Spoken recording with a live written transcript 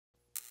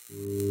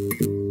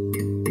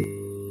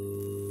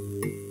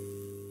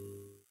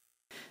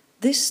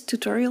This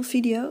tutorial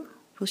video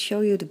will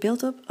show you the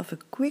build-up of a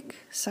quick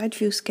side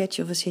view sketch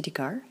of a city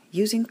car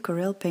using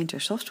Corel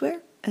Painter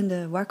software and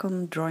the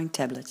Wacom drawing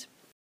tablet.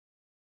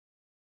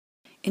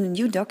 In a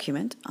new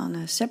document on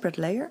a separate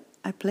layer,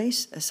 I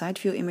place a side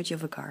view image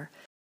of a car.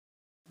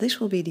 This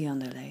will be the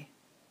underlay.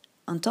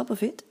 On top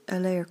of it, a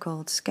layer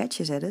called Sketch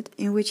is added,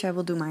 in which I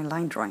will do my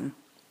line drawing.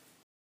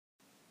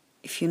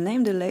 If you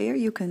name the layer,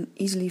 you can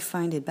easily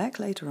find it back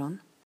later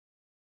on.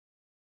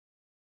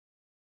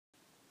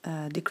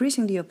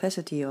 Decreasing the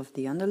opacity of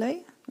the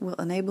underlay will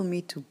enable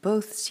me to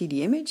both see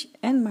the image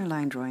and my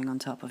line drawing on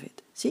top of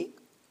it. See?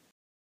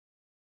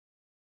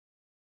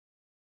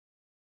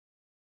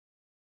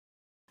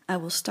 I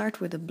will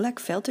start with a black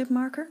felt tip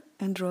marker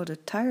and draw the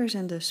tires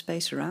and the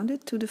space around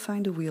it to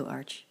define the wheel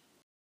arch.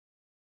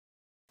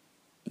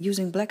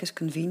 Using black is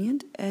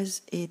convenient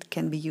as it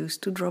can be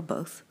used to draw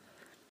both.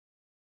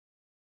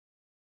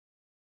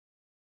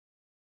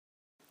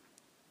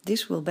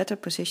 This will better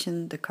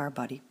position the car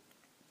body.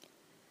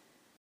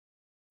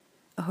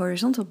 A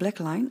horizontal black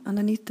line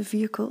underneath the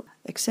vehicle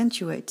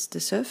accentuates the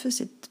surface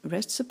it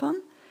rests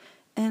upon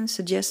and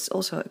suggests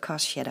also a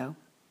cast shadow.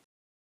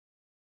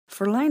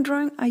 For line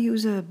drawing, I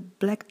use a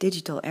black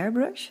digital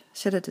airbrush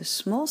set at a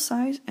small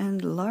size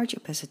and large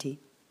opacity.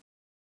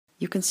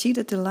 You can see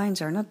that the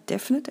lines are not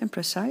definite and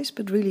precise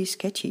but really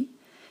sketchy,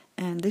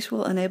 and this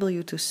will enable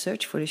you to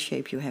search for the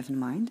shape you have in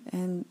mind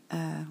and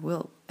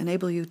will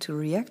enable you to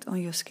react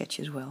on your sketch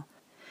as well.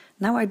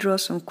 Now I draw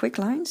some quick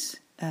lines,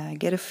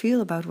 get a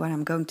feel about what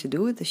I'm going to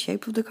do with the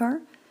shape of the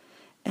car,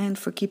 and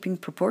for keeping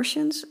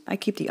proportions, I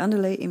keep the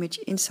underlay image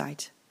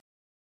inside.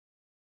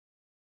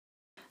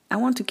 I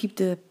want to keep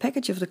the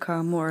package of the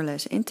car more or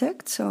less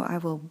intact, so I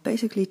will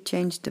basically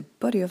change the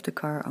body of the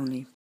car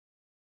only.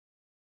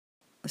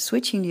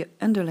 Switching the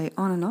underlay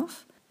on and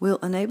off will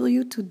enable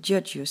you to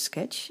judge your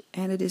sketch,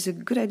 and it is a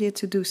good idea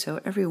to do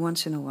so every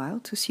once in a while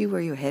to see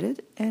where you're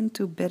headed and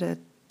to better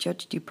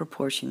judge the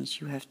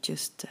proportions you have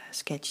just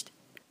sketched.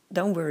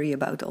 Don't worry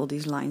about all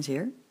these lines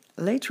here.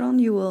 Later on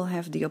you will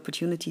have the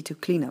opportunity to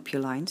clean up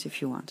your lines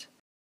if you want.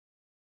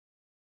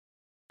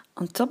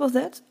 On top of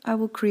that, I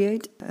will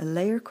create a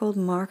layer called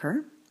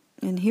marker,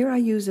 and here I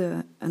use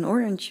an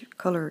orange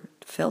colored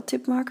felt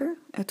tip marker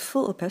at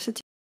full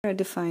opacity. I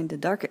define the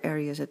darker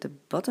areas at the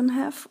bottom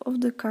half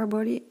of the car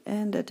body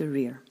and at the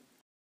rear.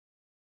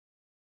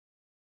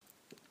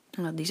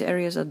 Now, these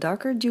areas are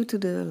darker due to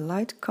the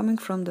light coming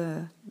from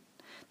the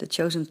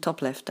chosen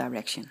top left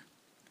direction.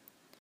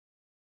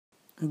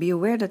 Be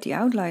aware that the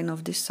outline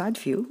of this side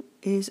view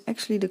is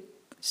actually the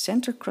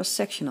center cross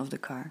section of the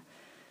car.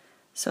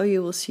 So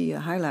you will see a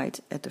highlight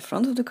at the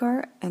front of the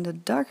car and a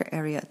darker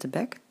area at the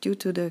back due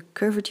to the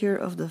curvature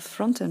of the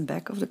front and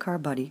back of the car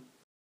body.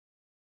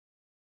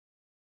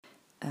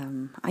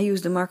 I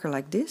use the marker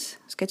like this,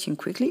 sketching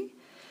quickly,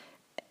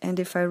 and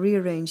if I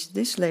rearrange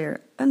this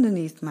layer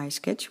underneath my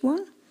sketch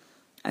one,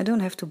 I don't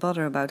have to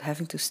bother about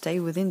having to stay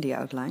within the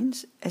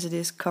outlines, as it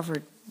is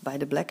covered by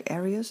the black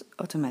areas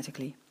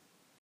automatically.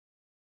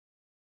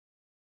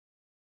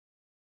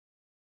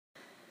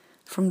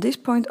 From this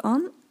point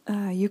on,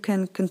 you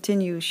can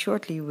continue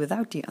shortly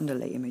without the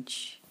underlay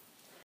image.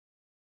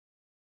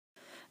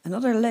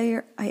 Another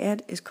layer I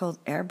add is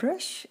called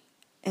Airbrush,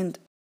 and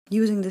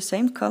using the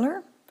same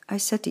color, I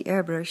set the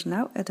airbrush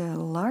now at a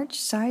large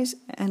size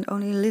and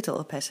only little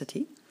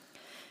opacity.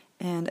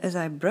 And as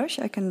I brush,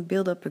 I can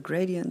build up a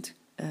gradient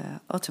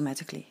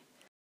automatically.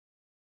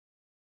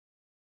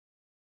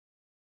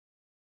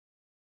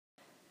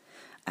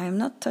 I am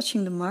not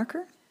touching the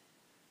marker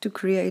to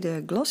create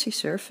a glossy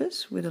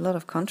surface with a lot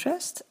of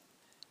contrast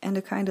and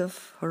a kind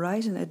of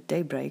horizon at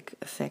daybreak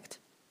effect.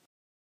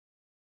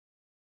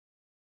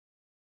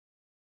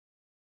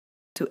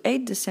 To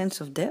aid the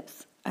sense of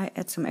depth, I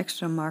add some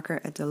extra marker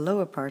at the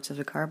lower parts of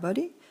the car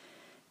body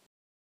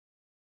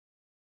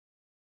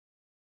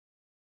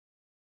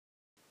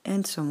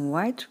and some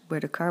white where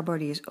the car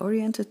body is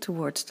oriented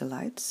towards the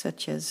light,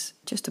 such as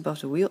just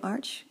above the wheel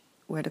arch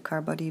where the car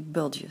body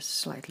bulges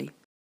slightly.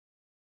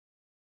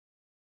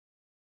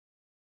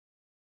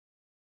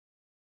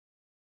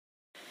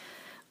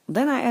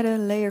 Then I add a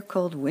layer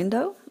called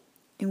Window,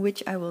 in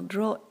which I will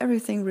draw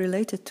everything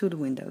related to the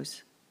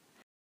windows.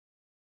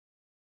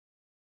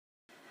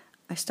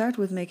 I start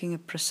with making a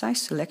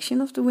precise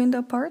selection of the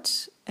window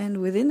parts, and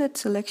within that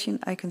selection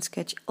I can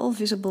sketch all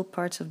visible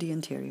parts of the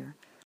interior.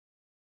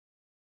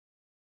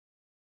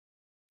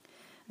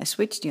 I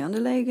switch the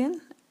underlay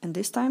again, and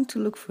this time to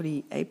look for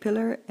the A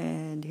pillar,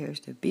 and here's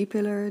the B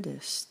pillar, the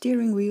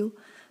steering wheel,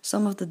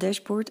 some of the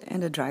dashboard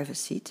and the driver's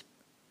seat.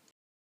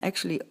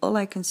 Actually, all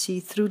I can see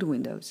through the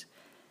windows.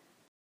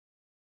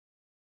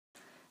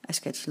 I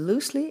sketch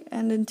loosely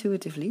and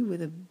intuitively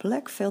with a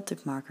black felt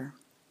tip marker.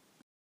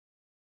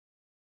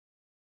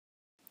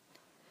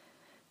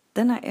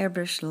 Then I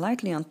airbrush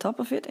lightly on top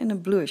of it in a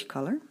bluish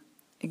color,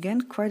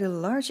 again quite a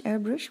large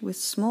airbrush with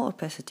small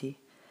opacity,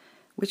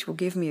 which will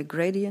give me a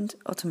gradient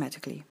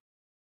automatically.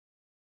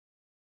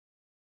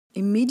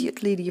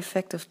 Immediately the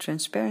effect of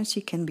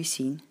transparency can be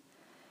seen.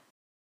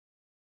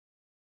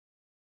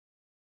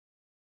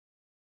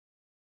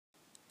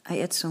 I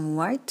add some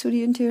white to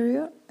the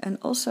interior and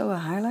also a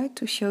highlight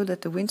to show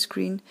that the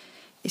windscreen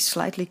is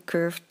slightly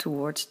curved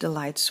towards the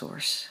light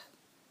source.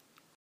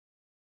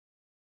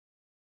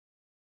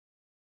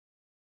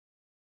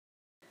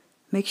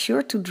 Make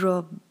sure to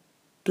draw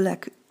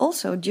black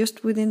also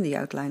just within the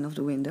outline of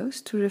the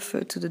windows to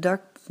refer to the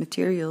dark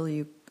material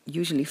you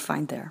usually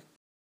find there.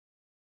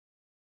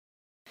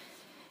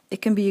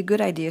 It can be a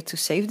good idea to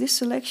save this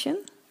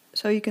selection,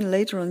 so you can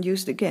later on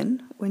use it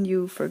again when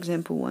you, for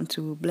example, want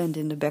to blend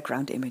in the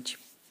background image.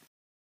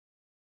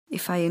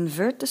 If I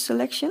invert the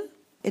selection,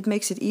 it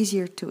makes it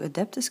easier to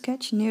adapt the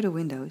sketch near the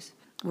windows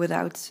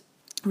without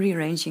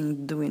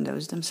rearranging the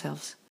windows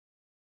themselves.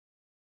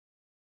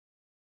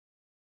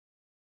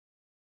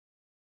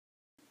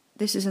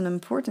 This is an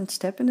important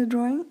step in the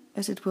drawing,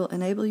 as it will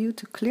enable you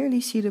to clearly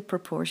see the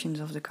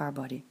proportions of the car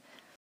body.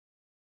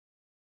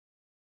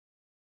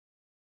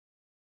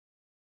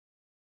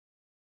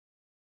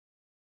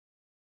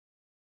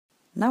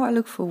 Now I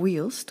look for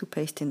wheels to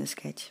paste in the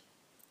sketch.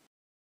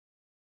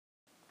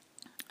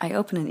 I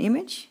open an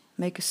image,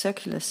 make a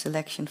circular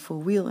selection for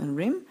wheel and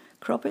rim,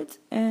 crop it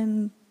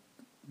and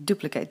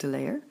duplicate the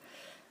layer.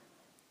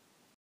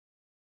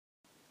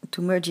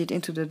 To merge it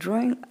into the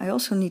drawing, I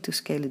also need to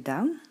scale it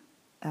down.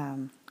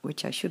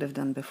 Which I should have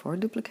done before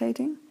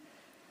duplicating.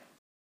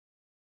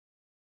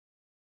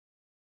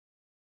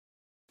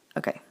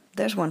 Okay,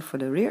 there's one for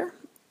the rear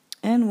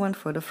and one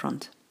for the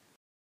front.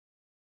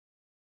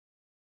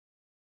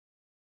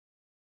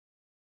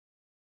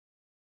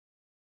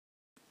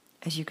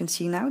 As you can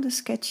see now, the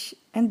sketch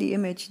and the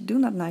image do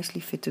not nicely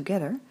fit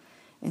together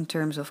in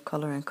terms of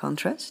color and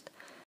contrast.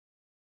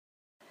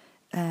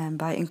 And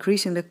by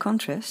increasing the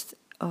contrast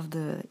of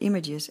the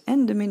images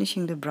and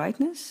diminishing the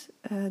brightness,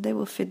 they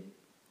will fit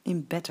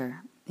in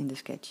better in the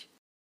sketch.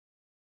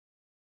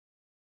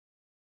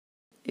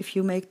 If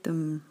you make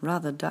them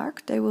rather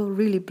dark, they will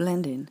really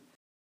blend in.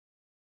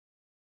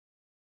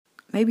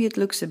 Maybe it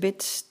looks a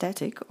bit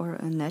static or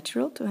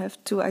unnatural to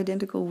have two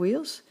identical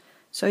wheels,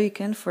 so you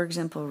can, for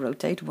example,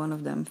 rotate one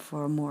of them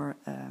for a more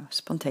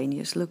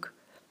spontaneous look.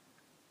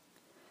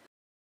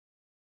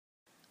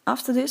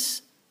 After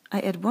this,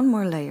 I add one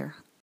more layer.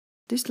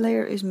 This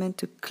layer is meant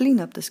to clean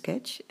up the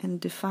sketch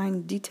and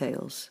define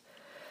details.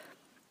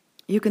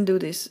 You can do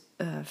this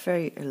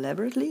very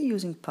elaborately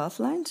using path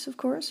lines, of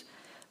course,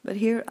 but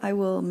here I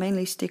will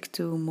mainly stick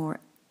to more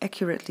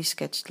accurately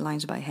sketched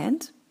lines by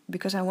hand,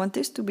 because I want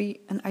this to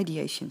be an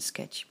ideation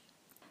sketch.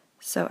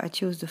 So I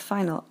choose the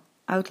final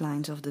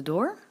outlines of the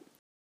door.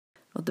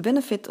 Well, the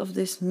benefit of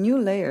this new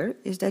layer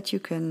is that you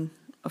can,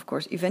 of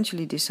course,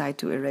 eventually decide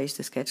to erase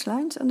the sketch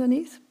lines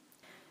underneath.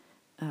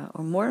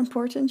 Or more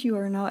important, you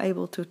are now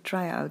able to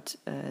try out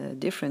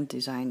different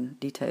design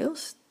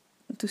details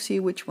to see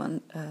which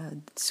one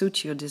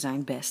suits your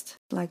design best,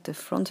 like the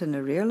front and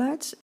the rear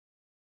lights.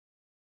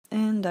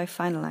 And I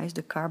finalize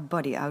the car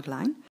body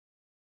outline.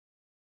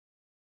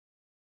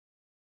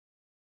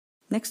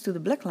 Next to the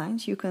black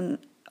lines, you can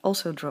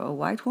also draw a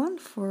white one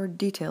for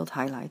detailed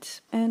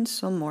highlights and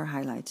some more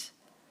highlights.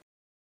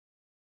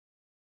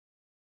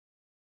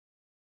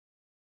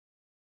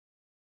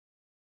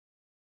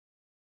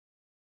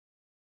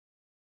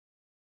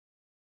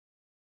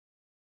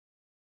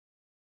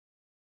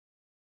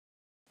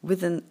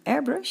 With an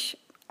airbrush,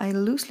 I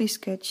loosely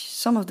sketch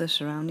some of the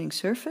surrounding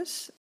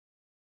surface,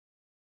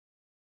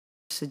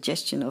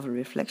 suggestion of a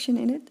reflection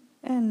in it,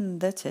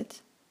 and that's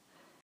it.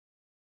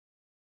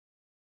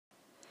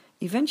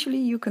 Eventually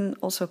you can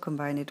also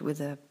combine it with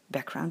a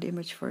background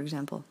image, for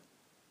example.